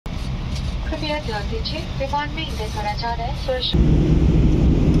कृपया ध्यान दीजिए विमान में ईंधन भरा जा रहा है सुरक्षित।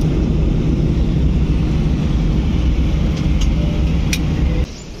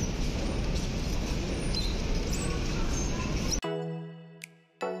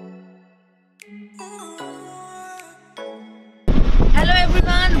 Hello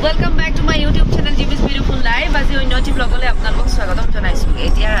everyone, welcome back to my YouTube channel Jimmy's Beautiful Life. আজি অন্যটি ব্লগলৈ আপোনালোকক স্বাগতম জনাইছো।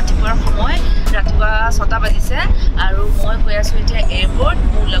 এতিয়া ৰাতিপুৱাৰ সময়, ৰাতিপুৱা 6টা বাজিছে আৰু মই গৈ আছো এতিয়া এয়াৰপোৰ্ট।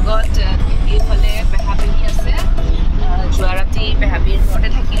 মোৰ লগত এইফালে পেহাপেহী আছে। যোৱা ৰাতি পেহাপেহীৰ ঘৰতে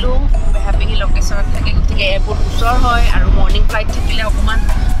থাকিলো। পেহাপেহী লোকেশ্যনত থাকে, গতিকে এয়াৰপোৰ্ট ওচৰ হয় আৰু মৰ্ণিং ফ্লাইট থাকিলে অকণমান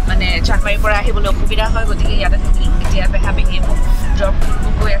মানে চানমাৰীৰ পৰা আহিবলৈ অসুবিধা হয়, গতিকে ইয়াতে থাকিলো। এতিয়া পেহাপেহীয়ে মোক ড্ৰপ কৰিব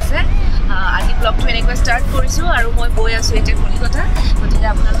গৈ আছে। আজি ব্লগটো এনেকৈ ষ্টাৰ্ট কৰিছোঁ আৰু মই গৈ আছোঁ এতিয়া কলিকতা। গতিকে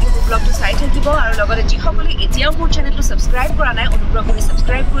আপোনালোকে মোৰ ব্লগটো চাই থাকিব আৰু লগতে যিসকলে এতিয়াও মোৰ চেনেলটো ছাবস্ক্ৰাইব কৰা নাই অনুগ্ৰহ কৰি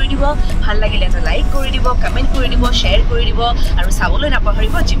ছাবস্ক্ৰাইব কৰি দিব। ভাল লাগিলে এটা লাইক কৰি দিব, কমেণ্ট কৰি দিব, শ্বেয়াৰ কৰি দিব আৰু চাবলৈ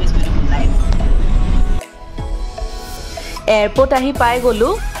নাপাহৰিব জিমিজ বিউটিফুল লাইফ। এয়াৰপোৰ্ট আহি পাই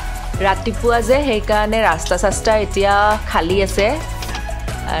গ'লোঁ। ৰাতিপুৱা যে সেইকাৰণে ৰাস্তা চাস্তা এতিয়া খালী আছে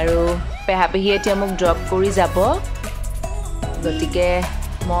আৰু পেহাপেহীয়ে এতিয়া মোক ড্ৰপ কৰি যাব। গতিকে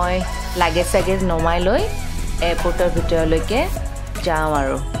মই লাগেজ নমাই লৈ এয়াৰপোৰ্টৰ ভিতৰলৈকে যাওঁ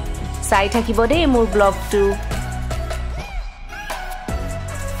আৰু চাই থাকিব দেই মোৰ ব্লগটো।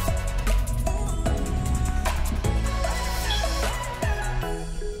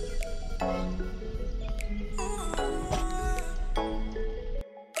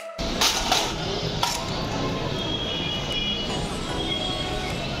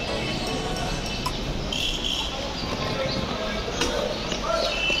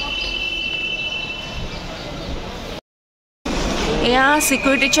 এয়া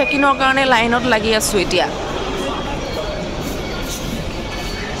সিকিউৰিটি চেকিনৰ কাৰণে লাইনত লাগি আছোঁ এতিয়া।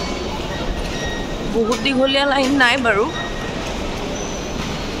 বহুত দীঘলীয়া লাইন নাই বাৰু,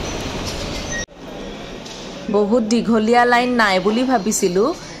 বহুত দীঘলীয়া লাইন নাই বুলি ভাবিছিলোঁ,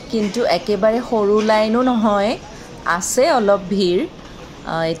 কিন্তু একেবাৰে সৰু লাইনো নহয়, আছে অলপ ভিৰ।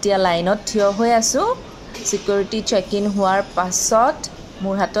 এতিয়া লাইনত থিয় হৈ আছোঁ। সিকিউৰিটি চেকিন হোৱাৰ পাছত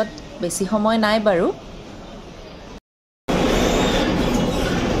মোৰ হাতত বেছি সময় নাই বাৰু।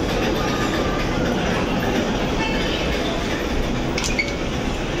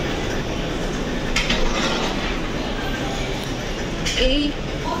 এই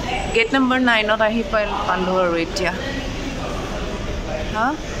গেট নম্বৰ 9ত আহি পালোঁ আৰু এতিয়া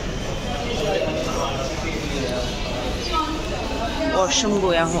ৱাশ্বৰুম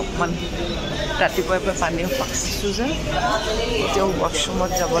গৈ আহোঁ অকণমান। ৰাতিপুৱাই পানী পাইছোঁ যে এতিয়াও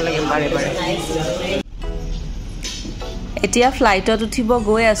ৱাশ্বৰুমত যাব লাগে বাৰে বাৰে। এতিয়া ফ্লাইটত উঠিব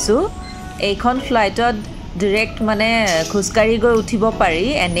গৈ আছোঁ। এইখন ফ্লাইটত ডিৰেক্ট মানে খোজকাঢ়ি গৈ উঠিব পাৰি।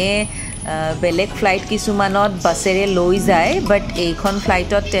 এনে বেলেগ ফ্লাইট কিছুমানত বাছেৰে লৈ যায়, বাট এইখন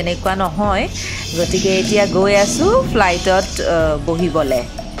ফ্লাইটত তেনেকুৱা নহয়। গতিকে এতিয়া গৈ আছোঁ ফ্লাইটত বহিবলৈ।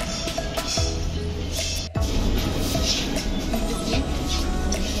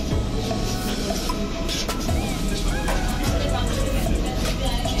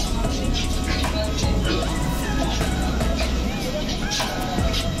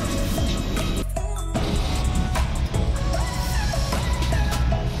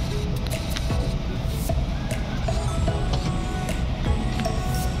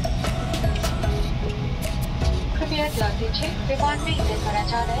 ध्यान दीजिए विमान में ईंधन भरा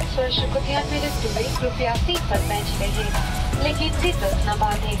जा रहा है सुरक्षा को ध्यान में रखते हुए कृपया सीट पर बेंच लेंगे, लेकिन सीट बेल्ट न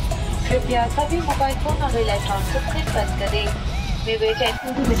बांधें। कृपया सभी मोबाइल फोन और इलेक्ट्रॉनिक उपकरण बंद करें। We will take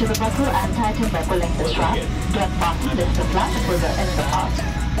the visual buckle and tighten by pulling the strap. To unfasten, lift the flap and pull the end apart.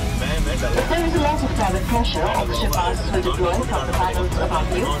 If there is a loss of cabin pressure, oxygen masks will deploy from the panels above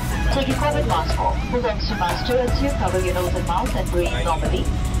you. Take your COVID mask off. Pull the oxygen mask towards you, cover your nose and mouth and breathe normally.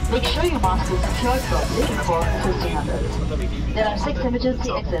 Make sure your mask is secured properly before assisting others. There are 6 emergency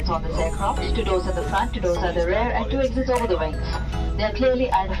exits on this aircraft, 2 doors at the front, 2 doors at the rear, and 2 exits over the wings. They are clearly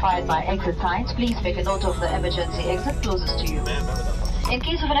identified by exit signs. Please make a note of the emergency exit closest to you. In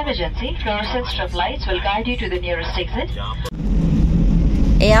case of an emergency, fluorescent strip lights will guide you to the nearest exit.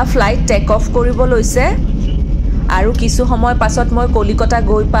 এয়া flight take off কৰিব লৈছে আৰু কিছু সময় পাছত মই কলিকতা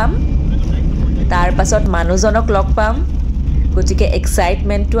গৈ পাম। তাৰ পাছত মানুহজনক লগ পাম। গতিকে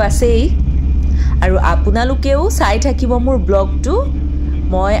এক্সাইটমেণ্টটো আছেই আৰু আপোনালোকেও চাই থাকিব মোৰ ব্লগটো।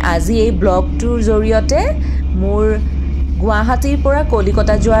 মই আজি এই ব্লগটোৰ জৰিয়তে মোৰ গুৱাহাটীৰ পৰা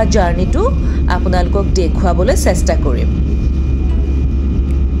কলিকতা যোৱা জাৰ্নিটো আপোনালোকক দেখুৱাবলৈ চেষ্টা কৰিম।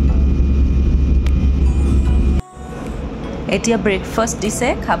 এতিয়া ব্ৰেকফাষ্ট দিছে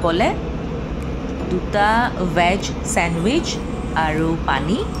খাবলৈ, 2টা ভেজ চেণ্ডউইচ আৰু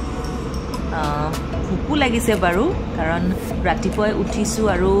পানী। ভোকো লাগিছে বাৰু কাৰণ ৰাতিপুৱাই উঠিছোঁ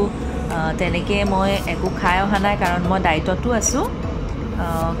আৰু তেনেকৈ মই একো খাই অহা নাই কাৰণ মই ডায়েটতো আছোঁ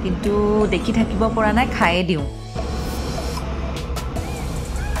কিন্তু দেখি থাকিব পৰা নাই খায়ে দিওঁ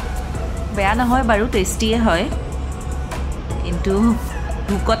বেয়া নহয় বাৰু টেষ্টিয়ে হয় কিন্তু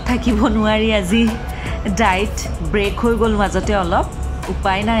ভোকত থাকিব নোৱাৰি আজি ডায়েট ব্ৰেক হৈ গ'ল মাজতে অলপ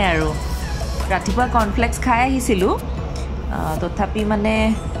উপায় নাই আৰু ৰাতিপুৱা কৰ্ণফ্লেক্স খাই আহিছিলোঁ তথাপি মানে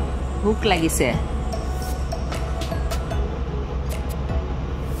ভোক লাগিছে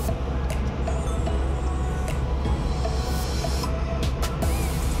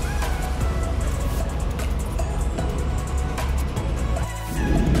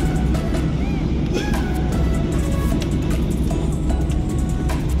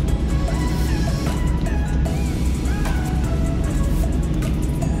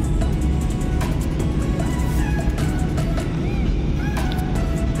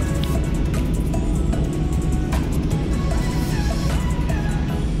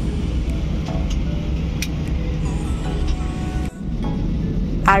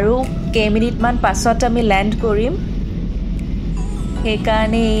আৰু কেইমিনিটমান পাছত আমি লেণ্ড কৰিম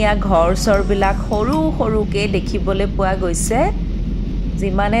সেইকাৰণে এয়া ঘৰ চৰবিলাক সৰু সৰুকৈ দেখিবলৈ পোৱা গৈছে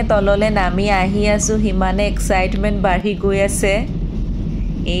যিমানে তললৈ নামি আহি আছোঁ সিমানে এক্সাইটমেণ্ট বাঢ়ি গৈ আছে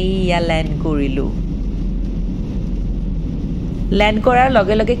এইয়া লেণ্ড কৰিলোঁ লেণ্ড কৰাৰ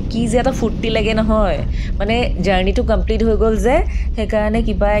লগে লগে কি যে এটা ফূৰ্তি লাগে নহয় মানে জাৰ্ণিটো কমপ্লিট হৈ গ'ল যে সেইকাৰণে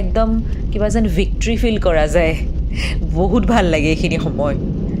কিবা যেন ভিক্টৰী ফিল কৰা যায় বহুত ভাল লাগে এইখিনি সময়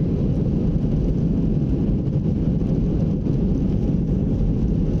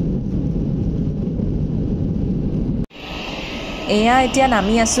এয়া এতিয়া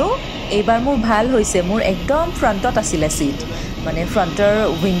নামি আছোঁ এইবাৰ মোৰ ভাল হৈছে মোৰ একদম ফ্ৰণ্টত আছিলে ছিট মানে ফ্ৰণ্টৰ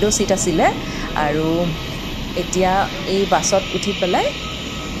উইণ্ডো ছিট আছিলে আৰু এতিয়া এই বাছত উঠি পেলাই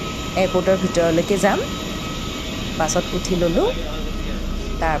এয়াৰপৰ্টৰ ভিতৰলৈকে যাম বাছত উঠি ল'লোঁ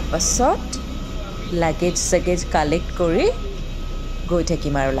তাৰপাছত লাগেজ কালেক্ট কৰি গৈ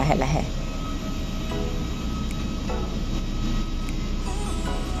থাকিম আৰু লাহে লাহে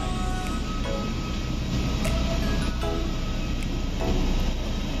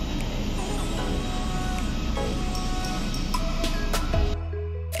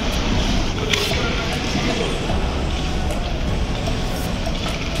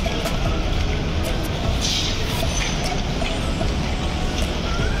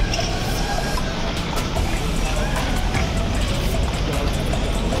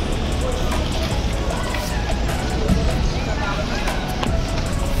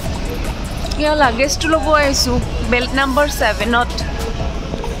ইয়াৰ লাগেজটো ল'ব আহিছোঁ বেল্ট নাম্বাৰ 7ত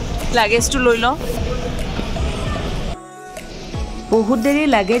লাগেজটো লৈ লওঁ বহুত দেৰি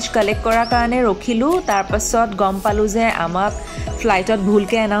লাগেজ কালেক্ট কৰাৰ কাৰণে ৰখিলোঁ তাৰপাছত গম পালোঁ যে আমাক ফ্লাইটত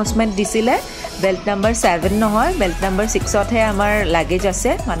ভুলকৈ এনাউন্সমেণ্ট দিছিলে বেল্ট নাম্বাৰ 7 নহয় বেল্ট নাম্বাৰ 6তহে আমাৰ লাগেজ আছে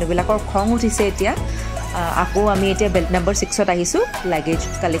মানুহবিলাকৰ খং উঠিছে এতিয়া আকৌ আমি এতিয়া বেল্ট নাম্বাৰ 6ত আহিছোঁ লাগেজ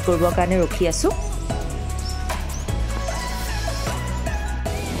কালেক্ট কৰিবৰ কাৰণে ৰখি আছোঁ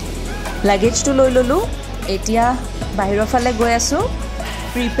লাগেজটো লৈ ল'লোঁ এতিয়া বাহিৰৰ ফালে গৈ আছোঁ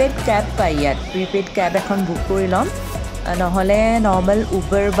প্ৰিপেইড কেব পাই ইয়াত প্ৰিপেইড কেব এখন বুক কৰি ল'ম নহ'লে নৰ্মেল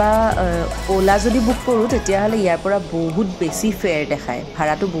উবেৰ বা অ'লা যদি বুক কৰোঁ তেতিয়াহ'লে ইয়াৰ পৰা বহুত বেছি ফেয়াৰ দেখায়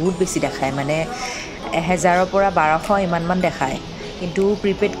ভাড়াটো বহুত বেছি দেখায় মানে 1000ৰ পৰা 1200 ইমানমান দেখায় কিন্তু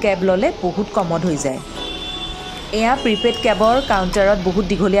প্ৰিপেইড কেব ল'লে বহুত কমত হৈ যায় এয়া প্ৰিপেইড কেবৰ কাউণ্টাৰত বহুত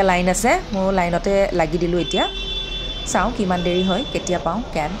দীঘলীয়া লাইন আছে মই লাইনতে লাগি দিলোঁ এতিয়া চাওঁ কিমান দেৰি হয় কেতিয়া পাওঁ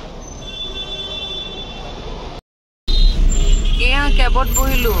কেব এয়া কেবত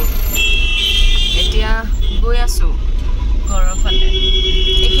বহিলোঁ এতিয়া গৈ আছোঁ ঘৰৰ ফালে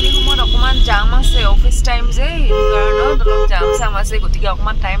এইখিনি সময়ত অকণমান জাম আছে অফিচ টাইম যে সেইটো কাৰণত অলপ জাম চাম আছে গতিকে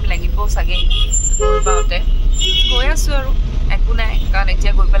অকণমান টাইম লাগিব চাগে গৈ পাওঁতে গৈ আছোঁ আৰু একো নাই কাৰণ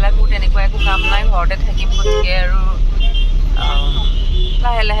এতিয়া গৈ পেলাই মোৰ তেনেকুৱা একো কাম নাই ঘৰতে থাকিম গতিকে আৰু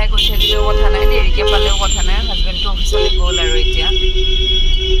লাহে লাহে গৈ থাকিলেও কথা নাই দেৰিকৈ পালেও কথা নাই হাজবেণ্ডটো অফিচলৈ গ'ল আৰু এতিয়া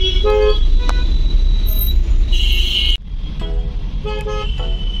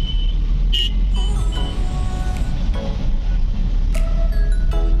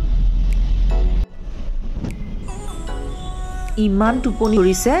ইমান টোপনি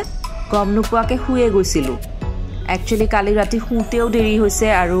ধৰিছে গম নোপোৱাকৈ শুয়ে গৈছিলোঁ একচুৱেলি কালি ৰাতি শুতেও দেৰি হৈছে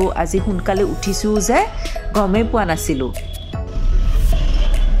আৰু আজি সোনকালে উঠিছোঁ যে গমেই পোৱা নাছিলোঁ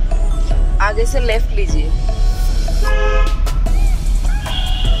आगे से लेफ्ट लीजिए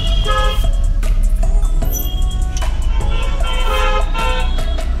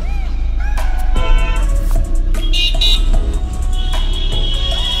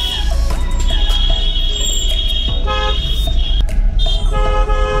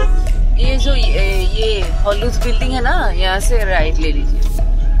ये यहाँ से राइट ले लीजिए।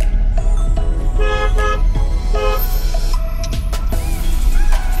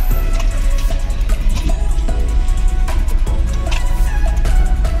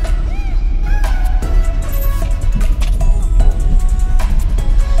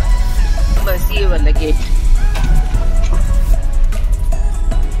 बस ये वाला गेट।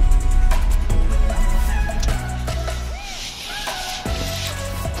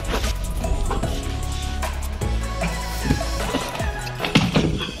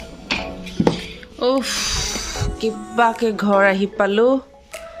 उफ किबाके घर आहि पालो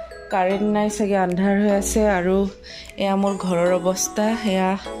कारेन्ट নাই सगे आंधार হৈ আছে আৰু এয়া মোৰ ঘৰৰ অৱস্থা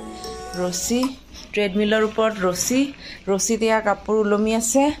এয়া ৰছী ট্ৰেডমিলৰ ওপৰত ৰছী দিয়া কাপোৰ উলমি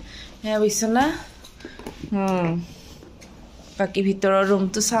আছে এয়া বিছনা বাকি ভিতৰৰ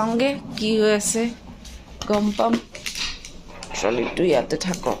ৰুমটো চাওঁগে কি হৈ আছে গম পাম ট্ৰলিটো ইয়াতে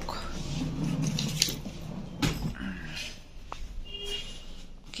থাকক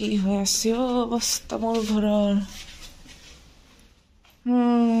কি হৈ আছে অৱস্থা মোৰ ঘৰৰ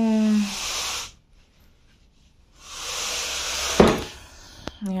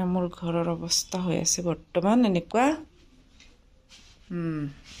মোৰ ঘৰৰ অৱস্থা হৈ আছে বৰ্তমান এনেকুৱা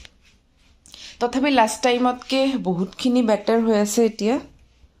তথাপি লাষ্ট টাইমতকে বহুতখিনি বেটাৰ হৈ আছে এতিয়া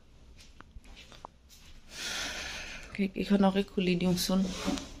এইখনকে খুলি দিওঁচোন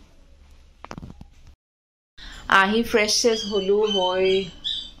আহি ফ্ৰেছ হলো মই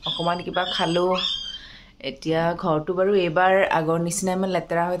অকমান কিবা খালো এতিয়া ঘৰটো বাৰু এবাৰ আগৰ নিচিনা ইমান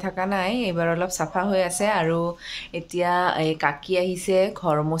লেতেৰা হৈ থকা নাই এবাৰ অলপ সাফা হৈ আছে আৰু এতিয়া এই কাকি আহিছে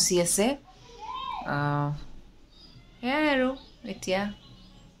ঘৰ মচি আছে আৰু এতিয়া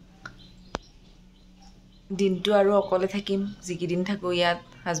দিনটো আৰু অকলে থাকিম যিকিদিন থাকো ইয়াত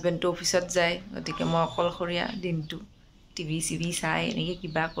হাজবেণ্ডটো অফিচত যায় গতিকে মই অকলশৰীয়া দিনটো টিভি চিভি চাই এনেকৈ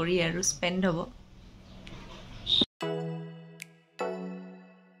কিবা কৰি আৰু স্পেণ্ড হ'ব